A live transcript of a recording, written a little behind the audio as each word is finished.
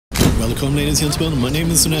Welcome ladies and gentlemen, my name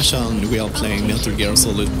is Sunesha and we are playing Metal Gear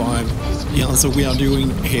Solid 5. Yeah, so we are doing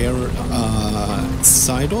here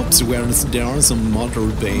side ops where there are some mother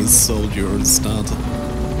base soldiers that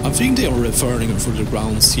I think they are referring for the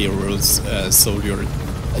ground zeroes soldier.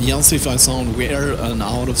 Yes, if I sound weird and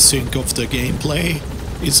out of sync of the gameplay,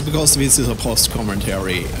 it's because this is a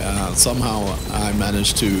post-commentary. Somehow I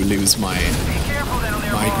managed to lose my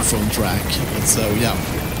microphone track, so yeah.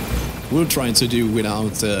 We're trying to do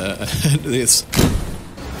without this.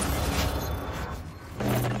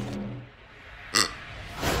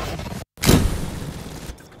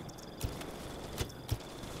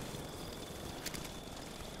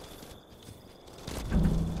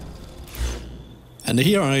 And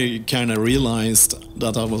here I kind of realized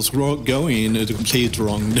that I was going in the complete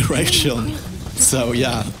wrong direction. So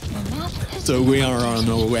yeah, so we are on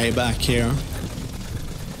our way back here.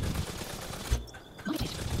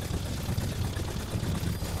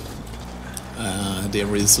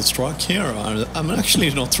 There is a truck here. I'm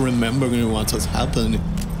actually not remembering what has happened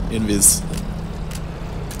in this.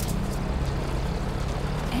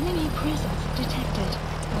 Enemy presence detected.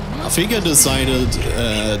 I think I decided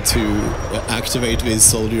to activate this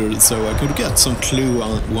soldier so I could get some clue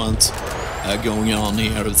on what's going on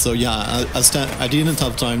here. So yeah, I didn't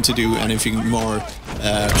have time to do anything more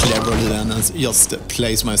clever than just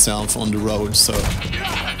place myself on the road. So.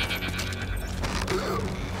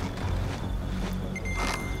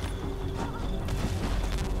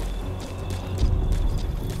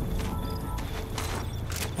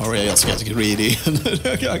 Or I just get greedy and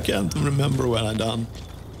I can't remember what I done.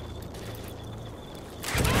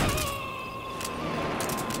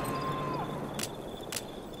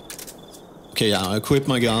 Okay, yeah, I equip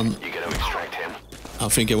my gun. You gonna extract him? I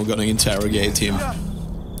think I'm gonna interrogate him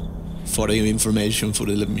for the information for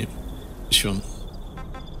the mission.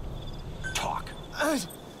 Talk.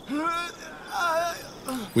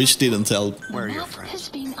 Which didn't help. Where are your Map friends? has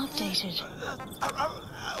been updated.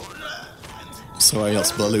 So I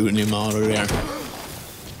just balloon him out of there.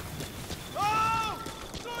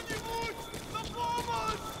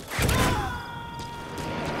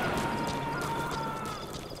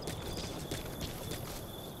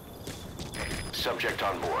 Subject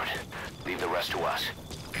on board. Leave the rest to us.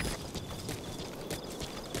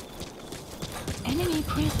 Enemy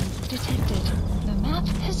presence detected. The map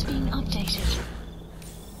has been updated.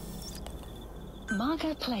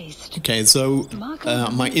 Marker placed. Okay, so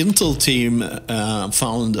my intel team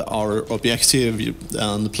found our objective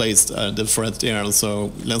and placed the threat there,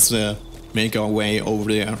 so let's make our way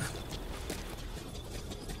over there.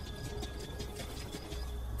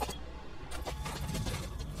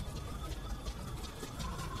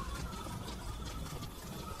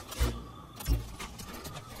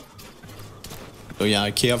 So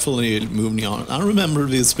yeah, carefully moving on. I remember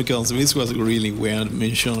this because this was a really weird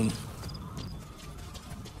mission.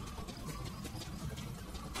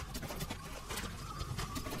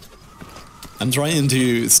 I'm trying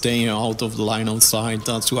to stay out of the line of sight.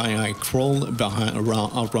 That's why I crawl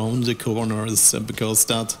around the corners, because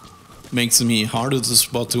that makes me harder to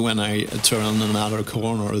spot when I turn another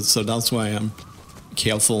corner. So that's why I'm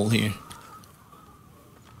careful here.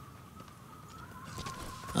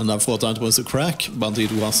 And I thought that was a crack, but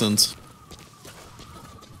it wasn't.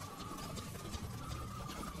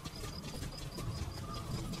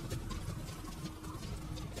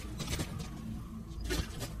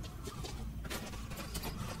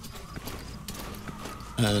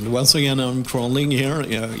 And once again I'm crawling here,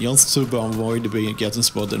 just to avoid getting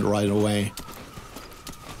spotted right away.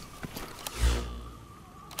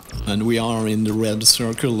 And we are in the red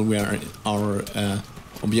circle where our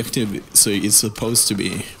objective is supposed to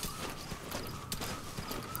be.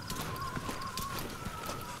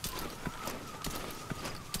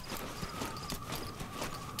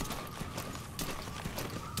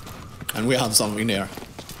 And we have something there.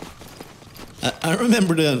 I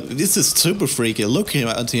remember that this is super freaky. Looking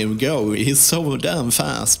at him go, he's so damn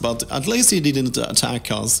fast, but at least he didn't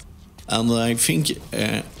attack us. And I think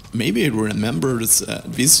maybe he remembers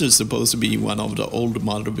this is supposed to be one of the old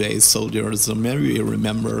mother base soldiers, so maybe he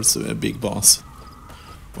remembers Big Boss.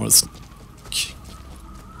 Or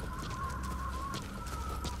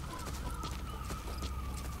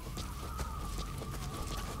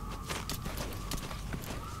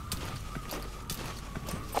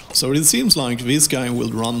so it seems like this guy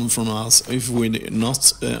will run from us if we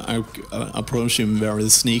not approach him very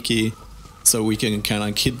sneaky, so we can kind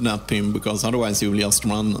of kidnap him, because otherwise he will just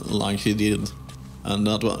run like he did. And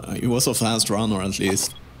that he was a fast runner at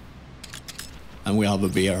least. And we have a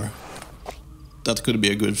bear. That could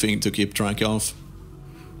be a good thing to keep track of.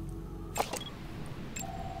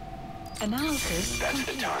 Analysis That's the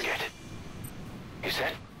complete. target. Is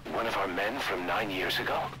that one of our men from 9 years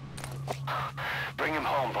ago? Bring him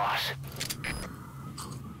home, boss.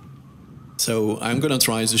 So I'm gonna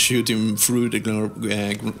try to shoot him through the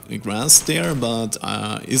grass there, but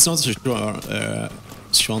it's not a sure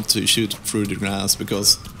shot to shoot through the grass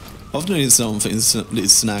because often it's something it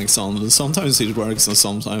snags on. Sometimes it works and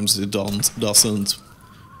sometimes it doesn't.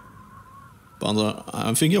 But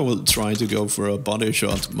I think I will try to go for a body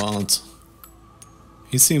shot, but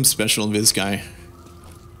he seems special, this guy.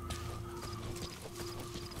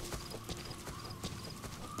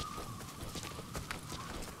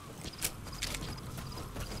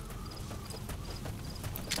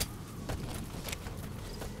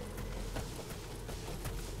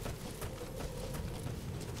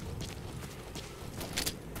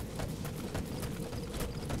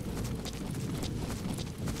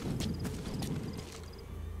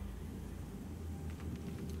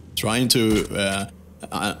 Trying to,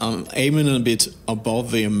 I'm aiming a bit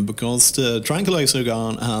above him because the tranquilizer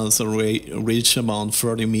gun has a reach about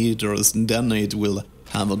 30 meters and then it will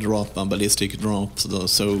have a drop, a ballistic drop,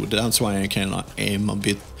 so that's why I can aim a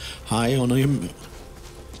bit high on him.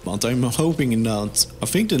 But I'm hoping that, I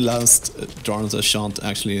think the last dart shot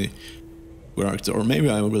actually worked, or maybe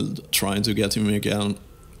I will try to get him again.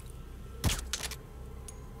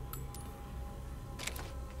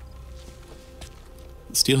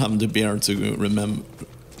 Still have the bear to remember.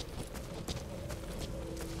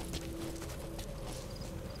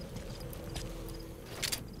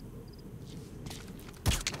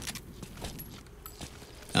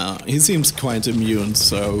 He seems quite immune,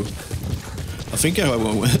 so I think I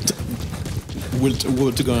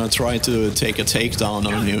would gonna try to take a takedown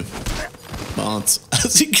on him. But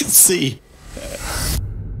as you can see,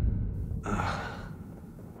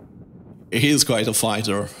 he is quite a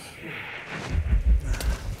fighter.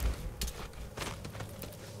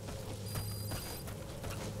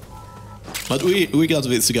 But we got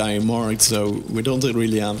this guy marked, so we don't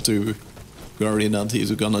really have to worry that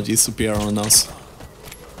he's gonna disappear on us.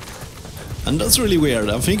 And that's really weird.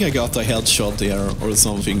 I think I got a headshot there or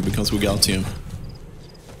something because we got him.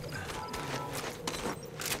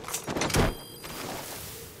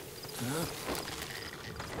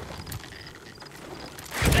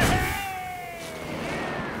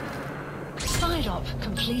 Side op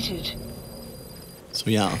completed. So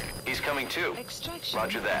yeah. He's coming too. Extraction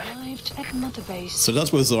Roger that. arrived at Mother Base. So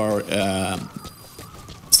that was our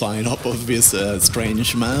sign up of this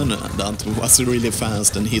strange man that was really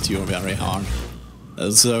fast and hit you very hard.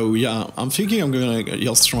 So yeah, I'm thinking I'm gonna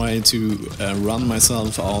just try to run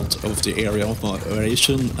myself out of the area of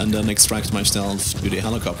operation and then extract myself to the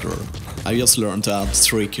helicopter. I just learned that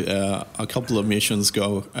trick a couple of missions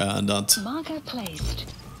ago. That. Marker placed.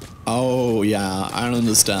 Oh yeah, I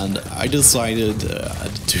understand. I decided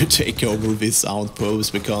to take over this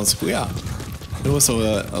outpost because yeah, there was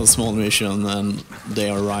a small mission and they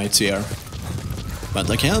are right here. But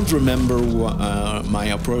I can't remember my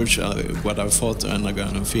approach, what I thought, and I'm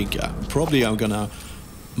gonna think probably I'm gonna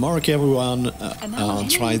mark everyone,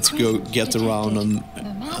 try to go get around, and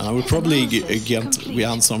I will probably get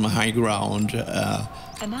some high ground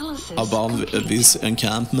above this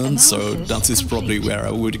encampment, so that is probably where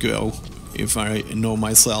I would go if I know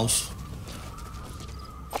myself.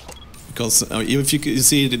 Because if you can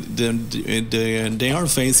see, they are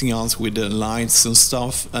facing us with the lights and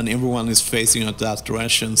stuff, and everyone is facing at that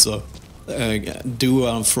direction, so do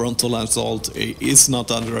a frontal assault is not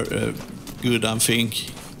that good, I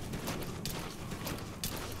think.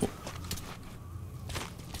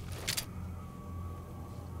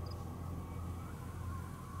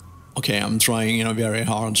 Okay, I'm trying a very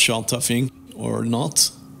hard shot, I think, or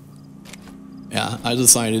not. Yeah, I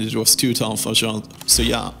decided it was too tough a shot, so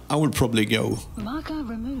yeah, I would probably go. Marker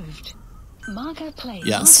removed. Marker placed.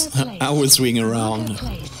 Yes, Marker placed. I will swing around. Marker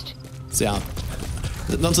placed. So yeah,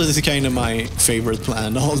 that is kind of my favorite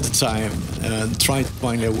plan all the time. Try to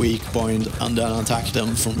find a weak point and then attack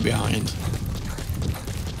them from behind.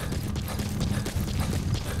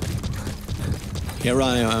 Here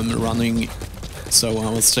I am running, so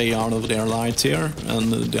I will stay out of their light here,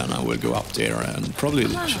 and then I will go up there and probably...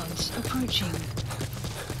 Clouds approaching.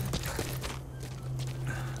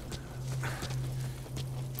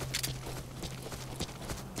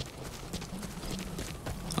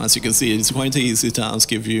 As you can see, it's quite an easy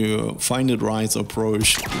task if you find the right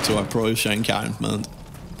approach to approach an encampment.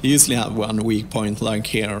 You usually have one weak point like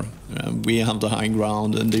here. We have the high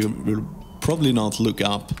ground and they will probably not look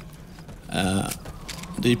up.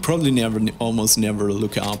 They probably almost never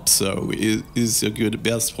look up, so it is a good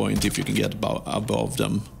best point if you can get above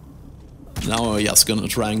them. Now I'm just gonna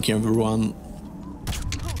rank everyone.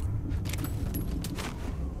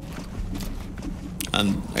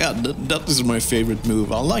 And yeah, that is my favorite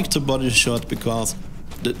move. I like the body shot because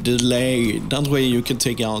the delay, that way you can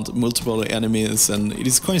take out multiple enemies and it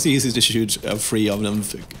is quite easy to shoot 3 of them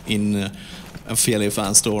in a fairly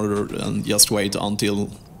fast order and just wait until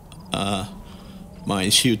my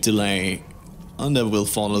shoot delay and then we'll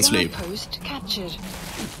fall asleep. Post captured.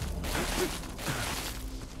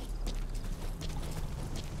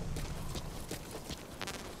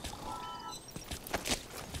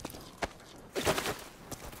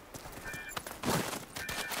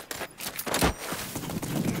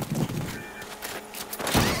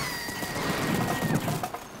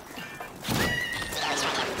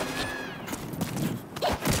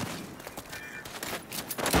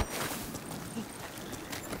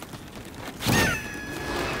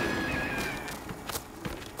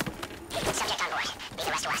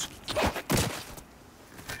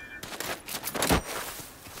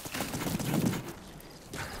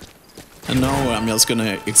 And now I'm just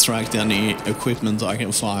gonna extract any equipment I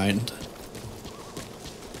can find.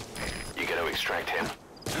 You gonna extract him?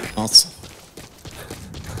 What?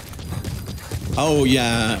 Oh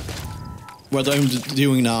yeah. What I'm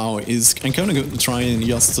doing now is I'm gonna try and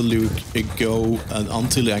just look go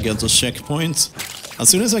until I get a checkpoint. As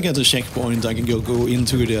soon as I get a checkpoint, I can go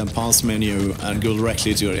into the pass menu and go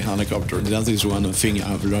directly to the helicopter. That is one of the things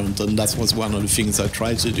I've learned, and that was one of the things I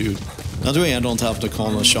tried to do. That way I don't have to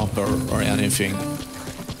call a shopper or anything.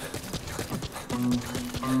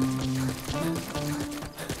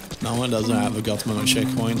 Now that I have got my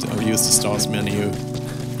checkpoint, I'll use the stars menu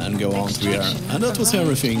and go on to here. And that was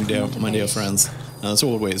everything there, my dear friends. As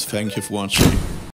always, thank you for watching.